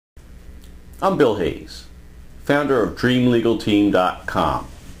I'm Bill Hayes, founder of DreamLegalTeam.com.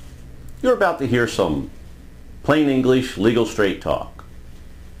 You're about to hear some plain English legal straight talk.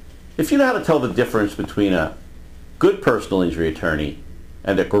 If you know how to tell the difference between a good personal injury attorney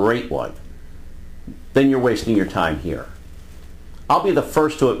and a great one, then you're wasting your time here. I'll be the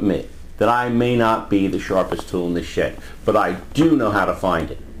first to admit that I may not be the sharpest tool in the shed, but I do know how to find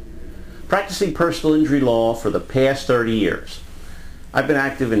it. Practicing personal injury law for the past 30 years, I've been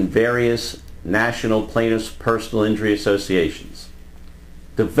active in various national plaintiffs' personal injury associations,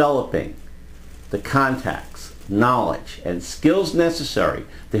 developing the contacts, knowledge, and skills necessary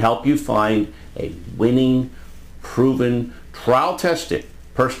to help you find a winning, proven, trial-tested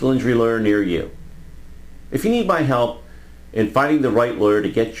personal injury lawyer near you. If you need my help in finding the right lawyer to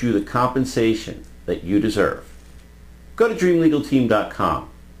get you the compensation that you deserve, go to DreamLegalTeam.com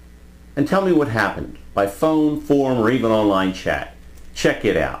and tell me what happened by phone, forum, or even online chat. Check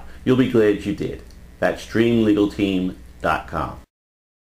it out. You'll be glad you did. That's DreamLegalTeam.com.